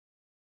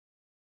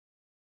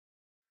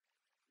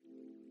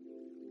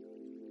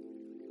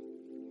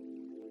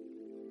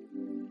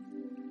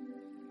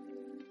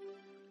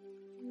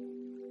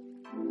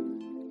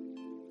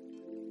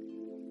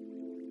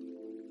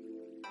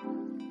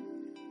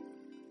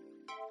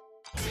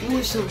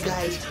What's up,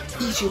 guys?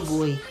 It's your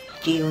boy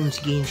Jalen's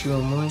Game Show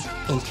 1,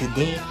 and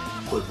today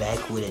we're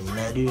back with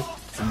another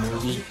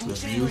movie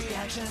review.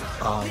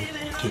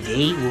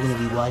 Today we're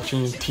gonna be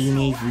watching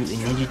Teenage Mutant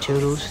Ninja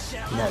Turtles.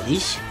 Now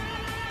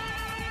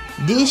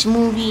this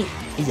movie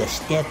is a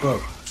step up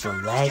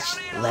from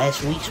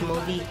last week's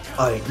movie.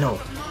 Or no,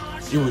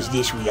 it was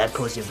this week. I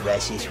posted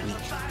Bratz this week.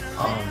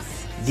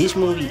 This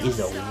movie is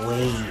a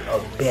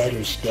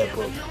better step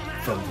up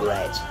from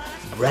Bratz.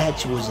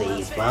 Bratz was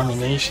an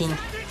abomination,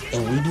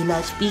 and we do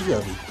not speak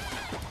of it.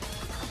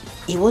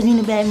 It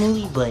wasn't a bad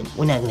movie, but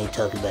we're not going to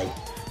talk about it.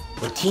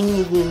 But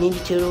Teenage Mutant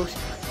Ninja Turtles,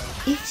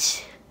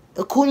 it's,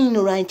 according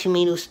to Rotten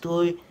Tomatoes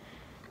store,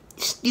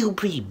 it's still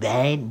pretty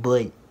bad,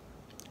 but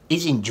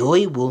it's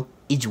enjoyable.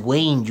 It's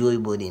way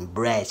enjoyable than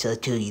Bratz, I'll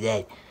tell you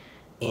that.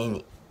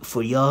 And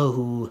for y'all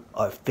who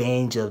are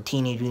fans of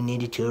Teenage Mutant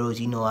Ninja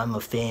Turtles, you know I'm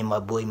a fan. My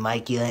boy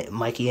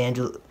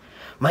Michelangelo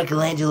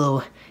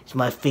is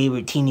my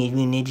favorite Teenage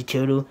Mutant Ninja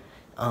Turtle.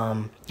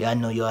 Yeah, I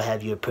know y'all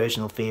have your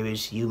personal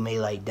favorites. You may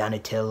like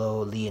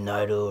Donatello,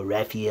 Leonardo,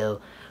 Raphael,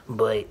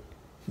 but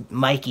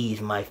Mikey is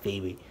my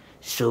favorite.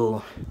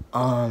 So,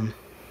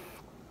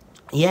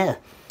 yeah.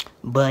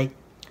 But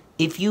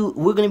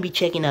we're gonna be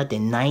checking out the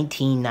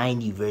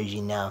 1990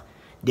 version now.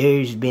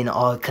 There's been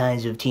all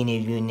kinds of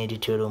Teenage Mutant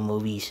Ninja Turtle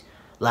movies,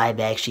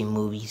 live action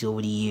movies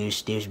over the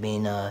years. There's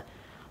been there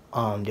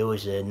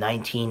was a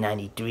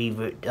 1993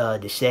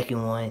 the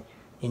second one,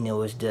 and there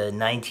was the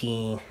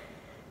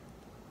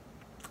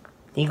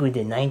it was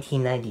the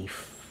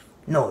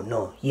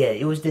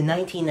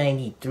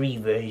 1993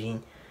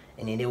 version,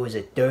 and then there was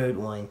a third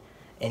one,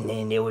 and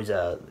then there was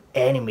a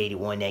animated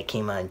one that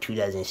came out in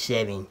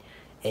 2007,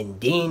 and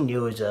then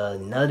there was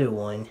another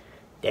one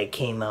that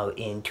came out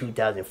in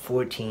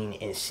 2014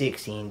 and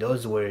 16.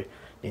 Those were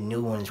the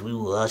new ones. We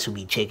will also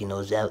be checking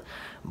those out.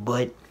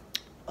 But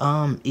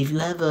if you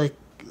have a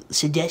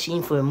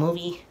suggestion for a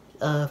movie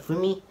for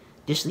me,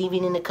 just leave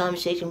it in the comment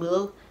section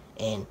below,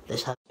 and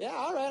let's hop. Yeah,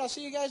 alright, I'll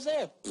see you guys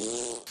there.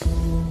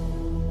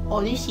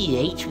 Oh, this is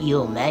an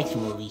HBO Max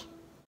movie.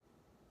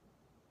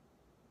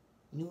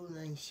 New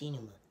Line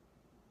Cinema.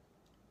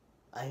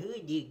 I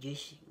heard they're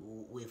just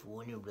with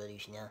Warner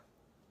Brothers now.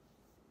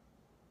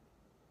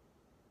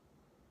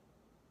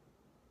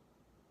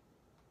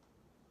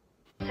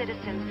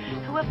 Citizens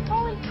who have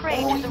fallen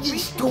prey to the recent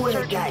stole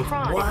surge that in guy,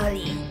 crime.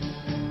 Wally.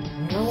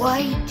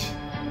 What?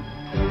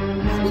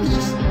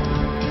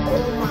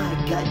 Oh my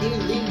god,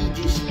 they're literally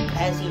just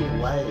passing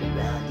Wally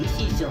around. This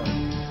is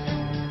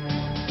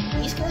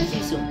these guys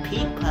are some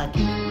pickpockets,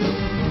 bro.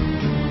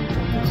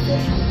 Some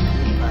professional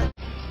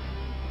pickpockets.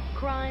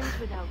 Crimes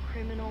without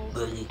criminals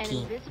Burger and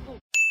King. invisible.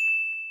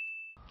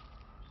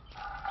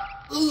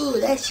 Ooh,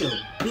 that's a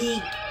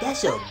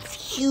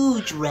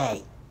huge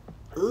rat.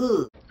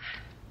 Ooh.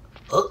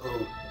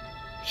 Uh-oh.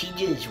 She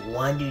just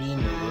wandered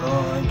in the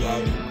wrong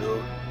alley,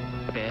 bro.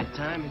 Bad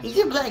timing. He's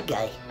a black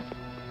guy.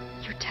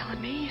 You're telling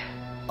me?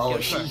 Oh,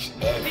 she's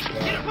F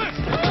now.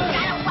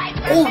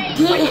 Oh,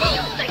 damn!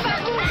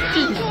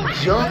 She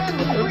jumped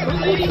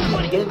what is he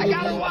done with me,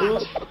 bro?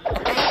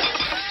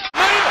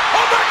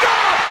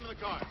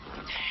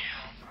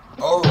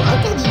 Oh, I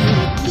thought he was a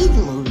kid's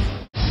movie.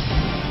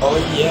 Oh,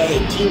 yeah,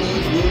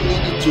 Teenage Mutant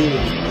Ninja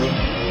Turtles,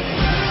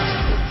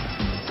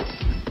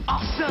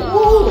 bro.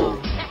 Ooh!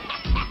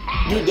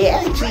 Dude, they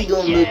actually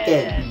don't look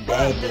that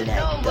bad than I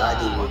thought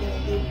they were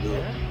gonna look,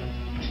 bro.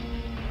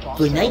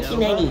 For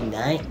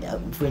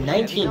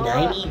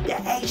 1990,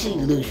 that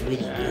actually looks really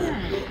good,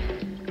 bro.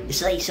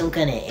 It's like some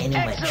kind of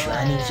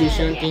animatronics or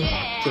something.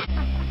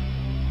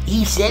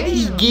 He said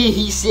it again.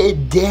 He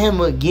said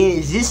damn again.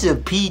 Is this a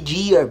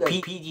PG or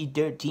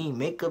PG-13?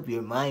 Make up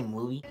your mind,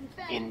 movie.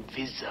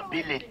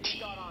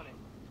 Invisibility.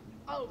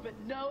 Oh, but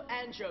no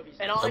anchovies.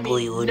 And My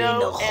boy ordering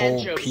a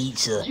whole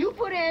pizza. You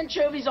put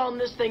anchovies on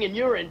this thing and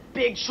you're in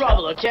big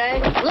trouble,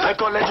 okay? I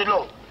can let you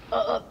know.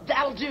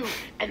 That'll do.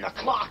 And the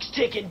clock's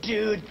ticking,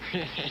 dude.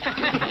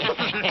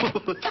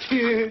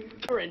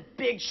 You're in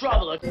big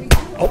trouble, okay?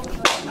 Oh,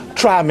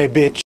 try me,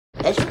 bitch.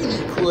 That's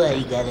really cool how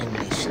he got on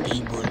the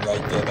skateboard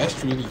like that.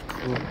 That's really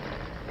cool.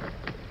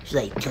 It's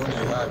like Tony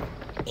Hawk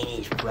in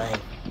his prime.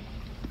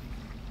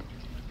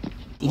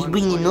 Did he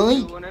bring the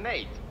noise?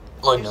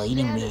 Oh no, he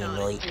didn't bring the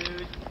noise.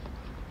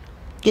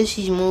 Guess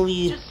his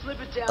movie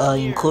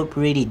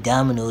incorporated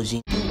dominoes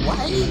in. Dude,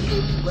 why is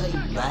everybody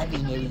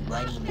robbing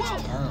everybody in this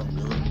town,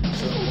 bro?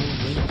 So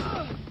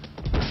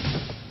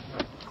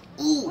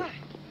ooh!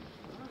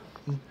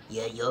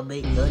 Yeah, y'all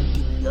niggas better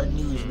get out of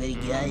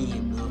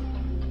here, bro.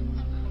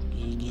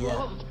 Get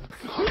out.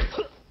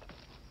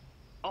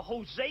 A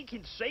Jose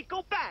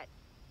Canseco bat.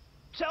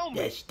 Tell me.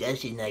 That's a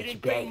nice you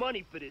didn't bat. pay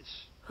money for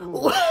this.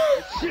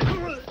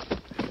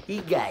 He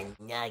got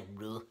knocked,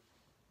 bro.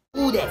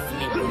 Ooh, that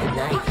flip was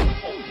nice.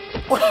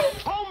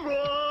 Home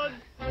run.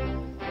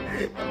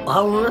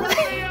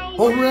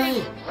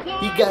 Alright.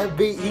 He got a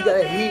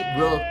hit,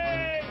 bro.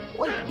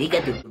 What? They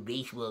got the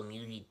baseball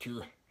music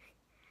too.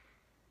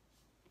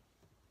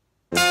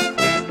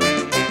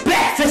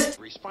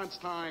 Response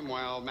time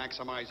while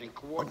maximizing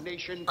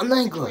coordination. I'm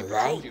not gonna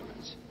lie.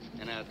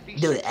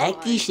 The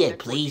actress that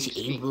plays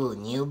April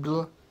O'Neil,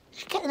 bro,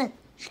 she's kinda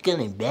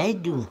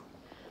bad, dude.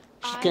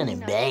 She's kinda I'm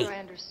not bad. sure I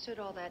understood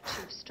all that,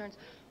 Chief Stearns.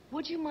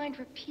 Would you mind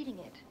repeating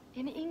it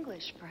in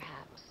English,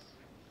 perhaps?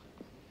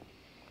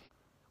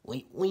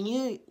 When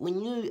you're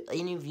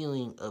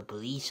interviewing a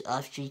police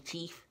officer,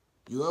 Chief,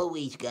 you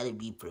always gotta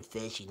be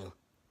professional.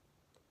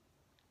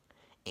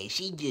 And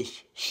she's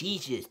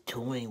just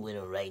toying with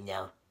him right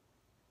now.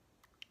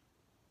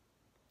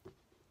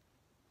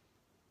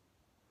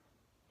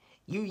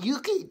 You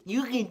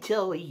can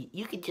tell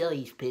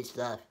he's pissed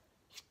off.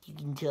 You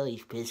can tell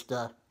he's pissed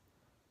off.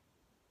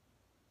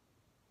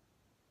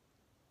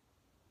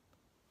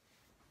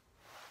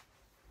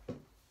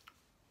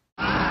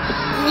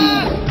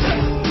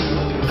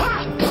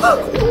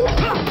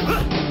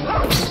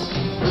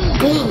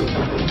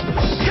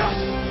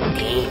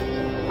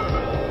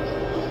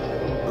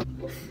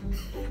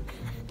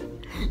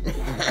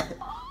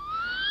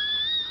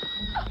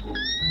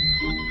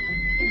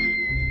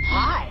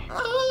 Hi.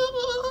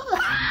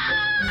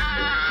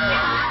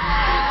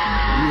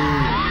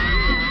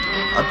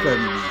 I'll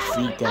probably be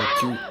freaked out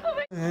too.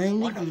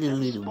 Look at the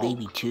little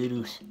baby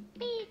turtles.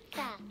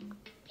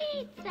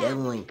 That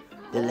one,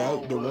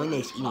 the one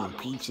that's eating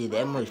pizza,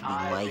 that must be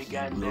Mikey,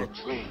 bro.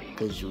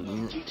 Cause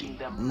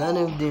none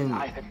of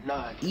them,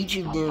 each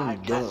of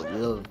them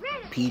don't love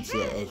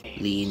pizza as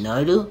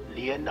Leonardo,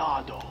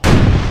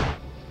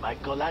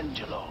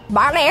 Michelangelo.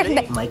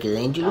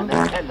 Michelangelo,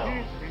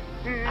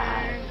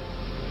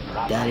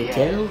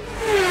 Donatello,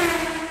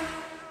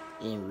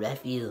 and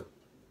Raphael.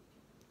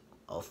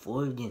 All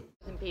four of them.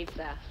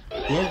 Pizza.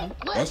 Yeah,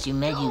 that's your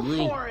magic Go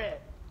word. for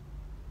it.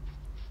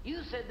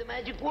 You said the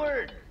magic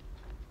word.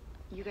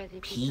 You guys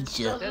eat pizza?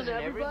 Pizza. Doesn't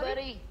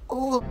everybody?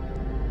 Oh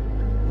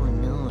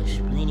no,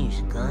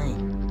 Splinter's gone.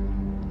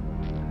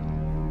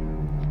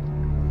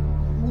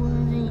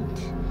 What?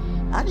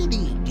 How did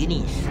he get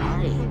inside? I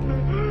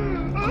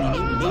mean, they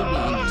live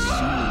in the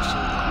sewers, so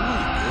who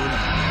would go down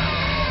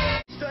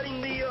there?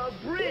 Studying the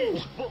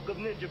Bridge book of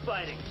ninja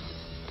fighting.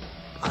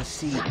 I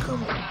see it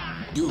coming.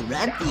 Dude,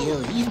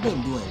 Raphael, he's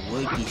been doing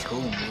work this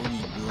whole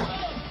movie, bro.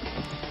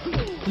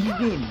 He's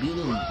been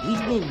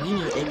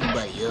beating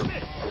everybody up.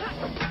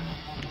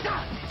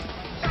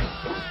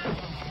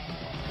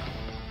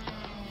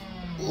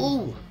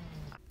 Ooh.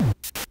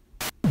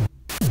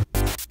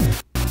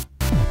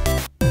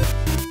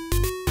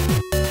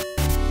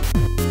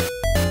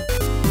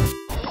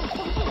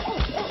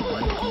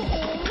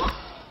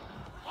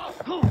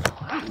 Ooh,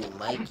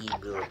 Mikey,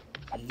 bro.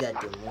 You got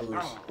the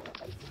moves.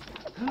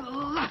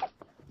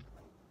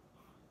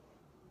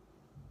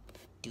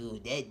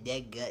 Dude,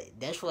 that guy,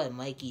 that's why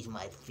Mikey's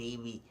my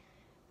favorite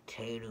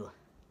turtle.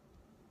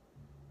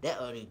 That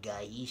other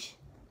guy, he's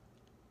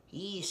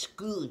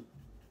screwed.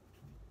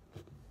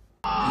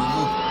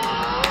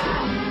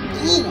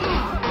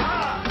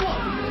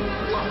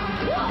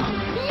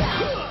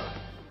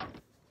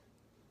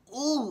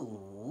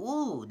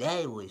 Ooh,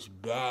 that was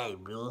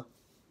bad, bro.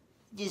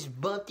 He just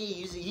bumped it.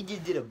 He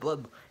just did a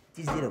bump.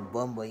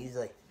 But he's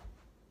like,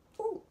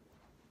 ooh.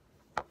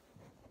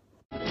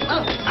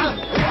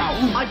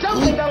 I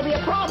don't think that'll be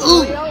a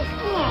problem, Leo.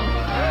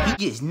 He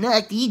just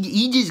knocked.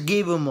 He just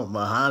gave him a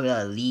Muhammad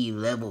Ali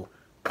level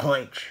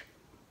punch.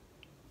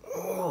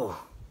 Oh,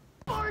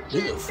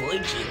 little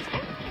fortune.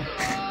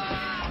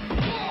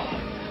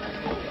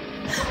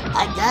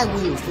 I got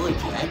Wheel of Fortune.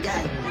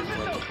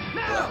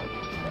 Well,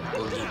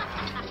 okay.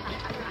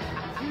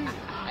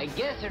 I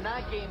guess they're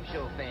not game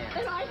show fans.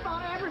 And I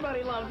thought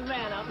everybody loved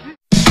Venom.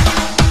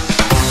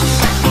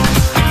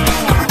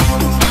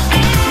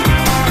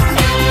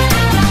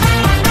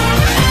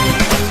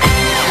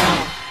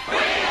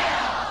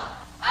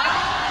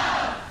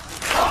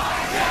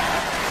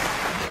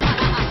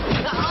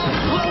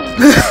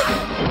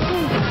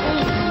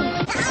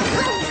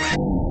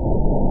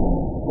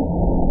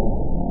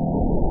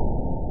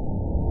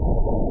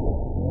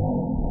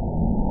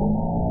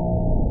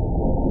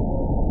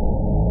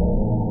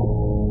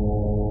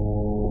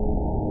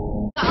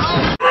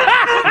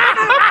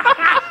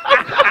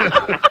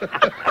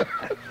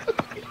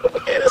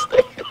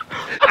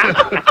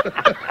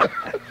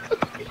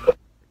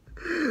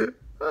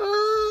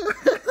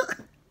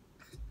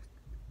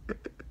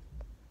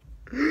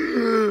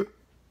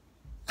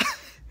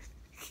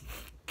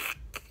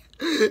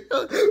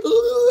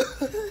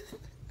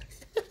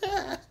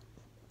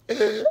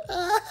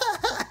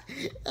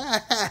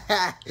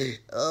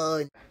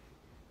 Oh.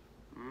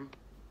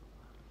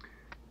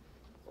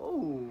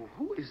 Oh,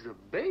 who is the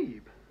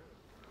babe?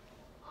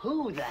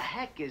 Who the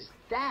heck is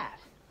that?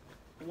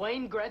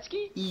 Wayne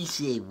Gretzky? He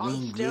said On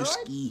Wayne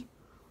Gretzky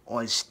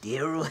on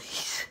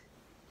steroids.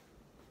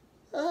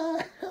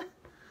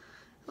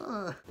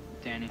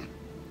 Danny.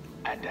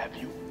 And have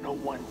you no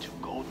one to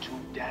go to,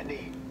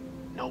 Danny?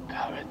 No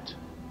parent?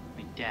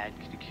 My dad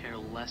could care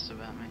less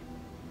about me.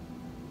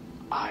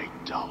 I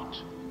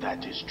doubt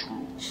that is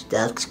true.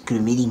 Stop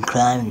committing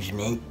crimes,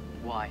 man.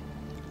 Why?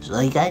 That's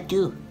all you gotta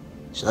do.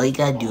 That's all you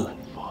gotta do. All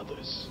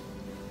fathers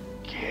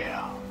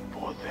care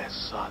for their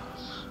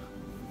sons.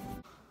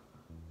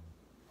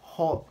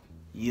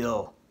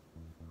 Yo,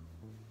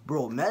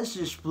 bro,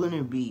 Master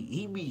Splinter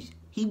he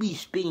be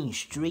spitting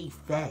straight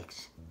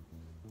facts.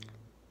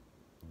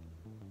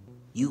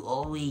 You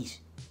always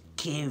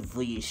care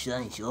for your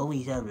sons. You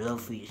always have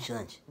love for your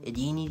sons. At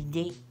the end of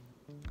the day,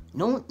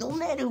 no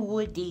matter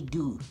what they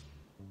do,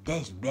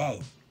 that's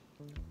bad.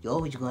 You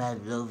always gonna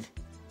have love.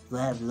 You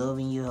gonna have love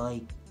in your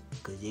heart,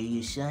 cause they're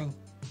your son.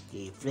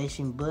 They're your flesh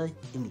and blood.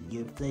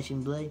 Your flesh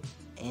and blood,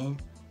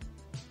 and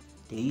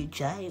they're your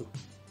child.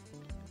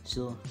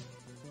 So,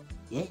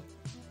 yeah.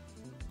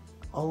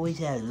 Always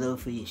have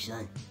love for your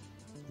son,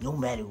 no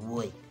matter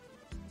what.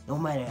 No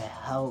matter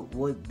how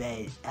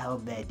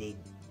bad they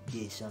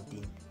did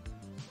something.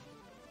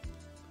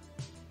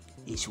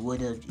 It's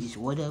what's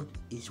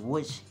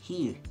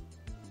here,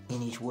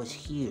 and it's what's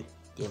here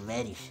that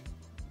matters.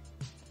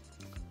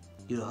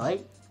 Your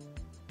heart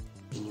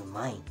and your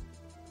mind.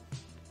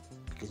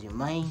 Because your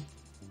mind,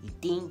 you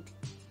think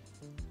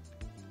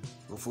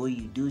before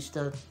you do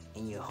stuff,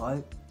 and your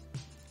heart,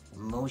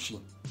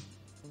 emotion.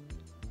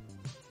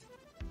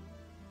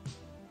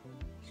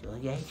 So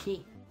that's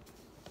it.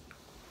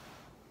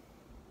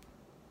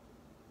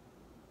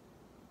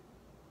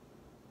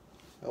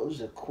 That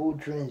was a cool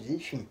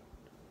transition.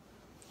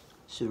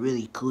 It's a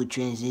really cool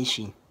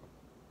transition.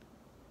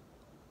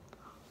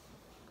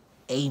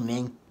 Hey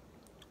man,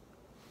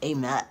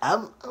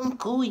 I'm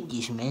cool with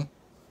this, man.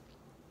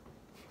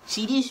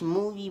 See, this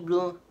movie,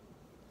 bro,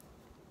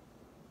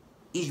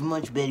 is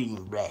much better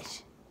than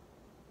Bratz.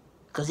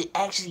 Cause it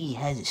actually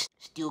has a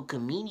still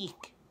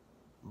comedic,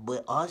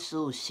 but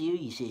also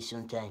serious at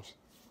sometimes.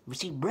 But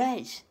see,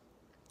 Bratz,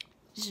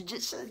 this is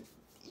just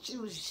it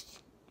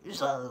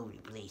was all over the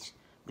place.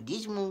 But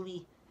this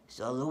movie, it's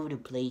all over the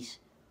place,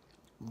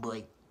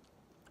 but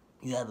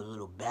you have a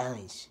little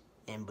balance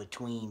in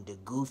between the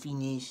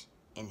goofiness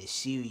and the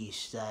serious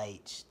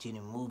sides to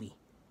the movie.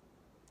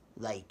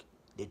 Like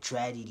the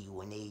tragedy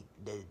when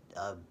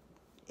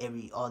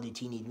all the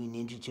Teenage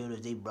Mutant Ninja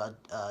Turtles,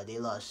 they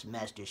lost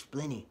Master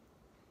Splinter.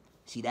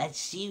 See, that's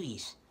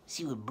serious.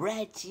 See, with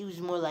Bratz, it was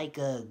more like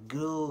a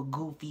girl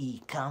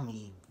goofy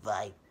comedy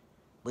vibe.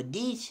 But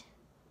this,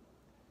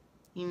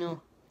 you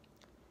know,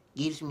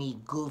 gives me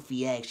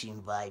goofy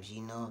action vibes,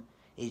 you know.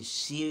 It's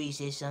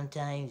serious at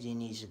sometimes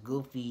and it's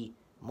goofy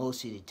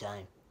most of the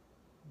time.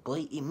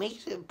 But it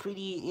makes a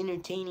pretty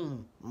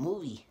entertaining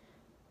movie.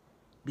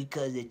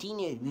 Because the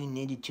Teenage Mutant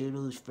Ninja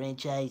Turtles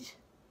franchise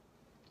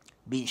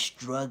been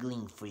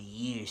struggling for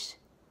years.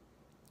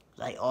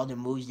 Like all the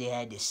movies they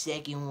had, the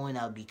second one,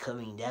 I'll be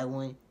covering that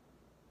one.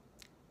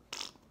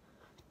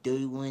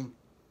 Third one.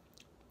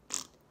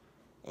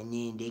 And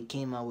then they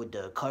came out with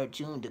the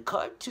cartoon. The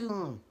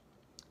cartoon,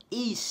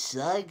 it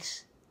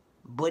sucks,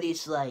 but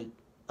it's like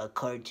a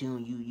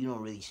cartoon. You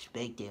don't really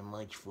expect that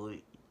much for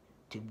it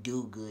to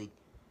do good.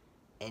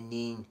 And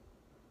then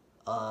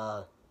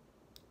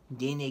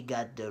they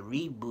got the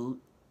reboot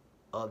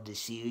of the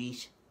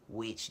series,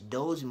 which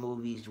those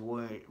movies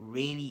weren't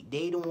really,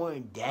 they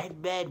weren't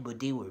that bad, but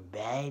they were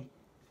bad.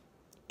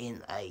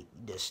 And like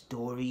the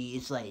story,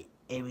 it's like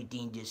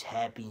everything just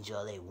happens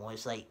all at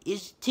once. Like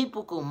it's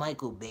typical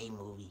Michael Bay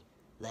movie,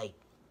 like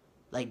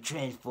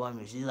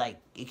Transformers. It's like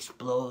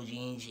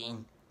explosions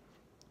and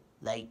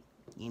like,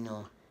 you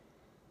know.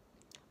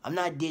 I'm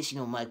not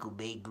dissing on Michael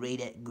Bay,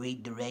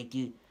 great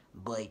director,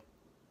 but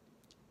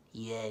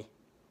yeah,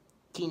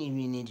 Teenage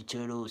Mutant Ninja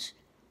Turtles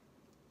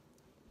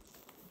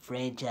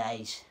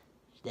franchise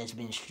that's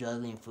been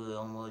struggling for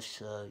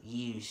almost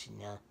years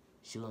now.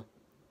 So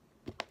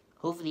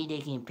hopefully they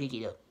can pick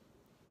it up.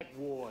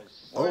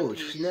 Oh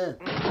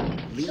snap!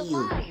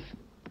 Leo.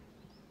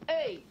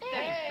 Hey,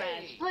 thanks,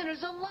 man.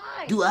 Splinter's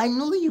alive. Dude, I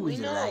knew he was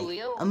alive.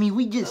 Leo. I mean,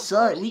 we just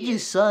saw it. We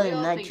just saw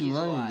him not think too he's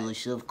long alive. ago,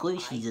 so of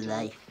course he's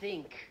alive. I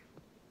think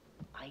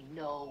I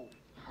know.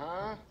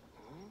 Huh?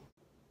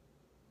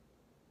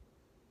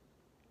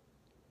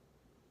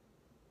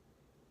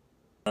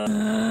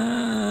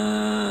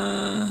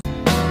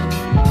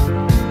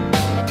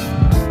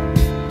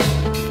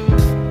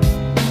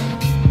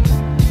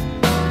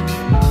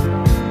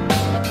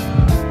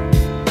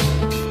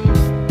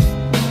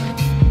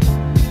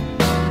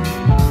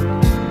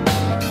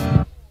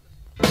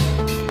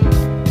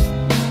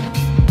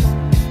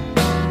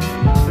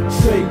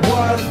 Say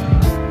what?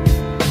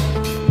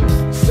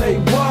 Say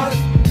what?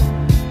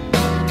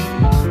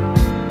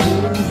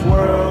 Whose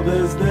world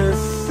is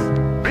this?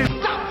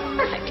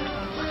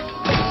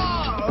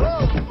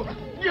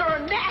 You're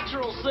a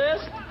natural,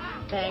 sis.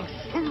 Thanks.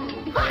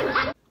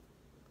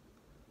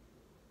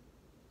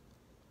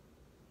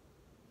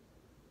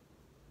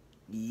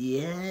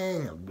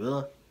 Yeah,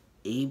 bro.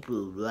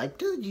 April, bro. I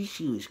told you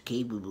she was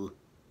capable.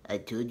 I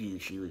told you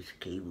she was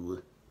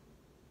capable.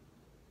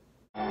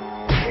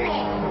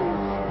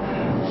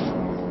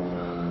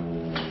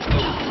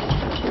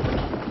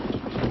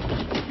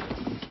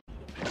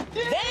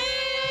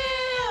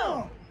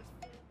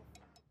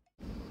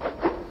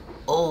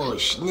 Oh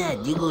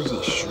snap, there goes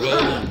the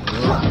shredding,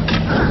 bro.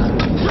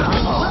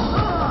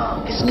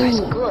 This guy's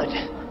good.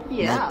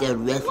 Yeah. Knock that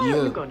ref Where are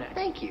you up. going next?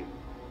 Thank you.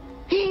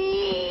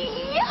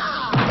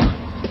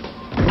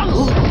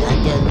 Ooh,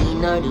 knock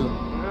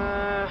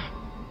Naruto.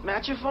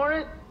 Match you for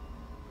it?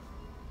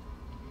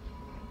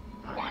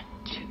 1,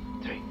 2,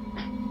 3.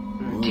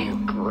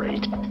 Damn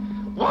great.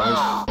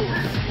 Wow.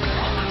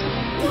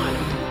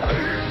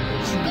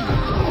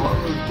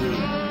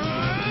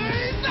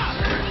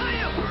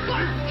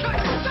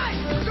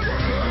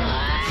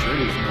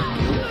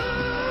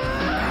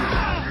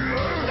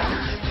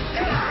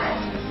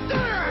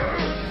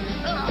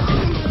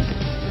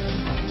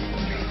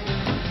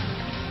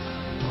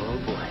 Oh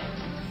boy.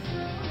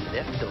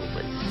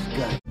 Leftovers.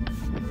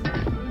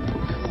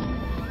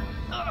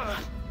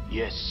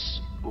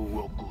 Yes,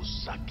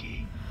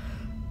 Urokusaki.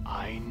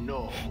 I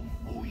know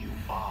who you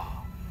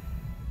are.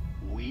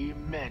 We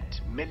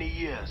met many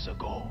years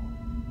ago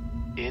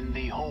in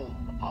the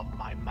home of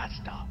my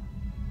master,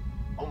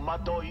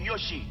 Omato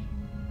Yoshi.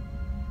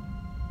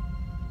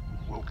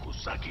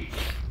 Urokusaki,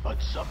 but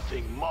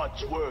something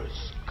much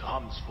worse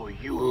comes for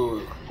you.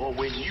 Ooh. For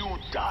when you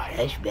die,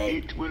 That's bad.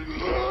 it will be...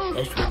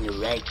 That's when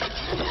you're right.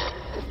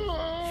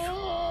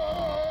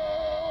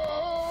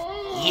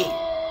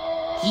 Yeah.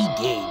 He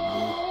dead,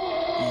 bro.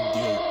 He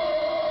dead.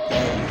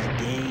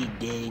 That is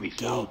dead.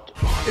 Without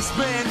It's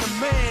man to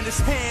man, it's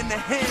hand to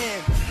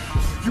hand.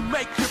 You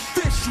make your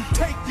fist, you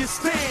take your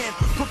stand.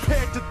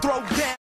 Prepared to throw down.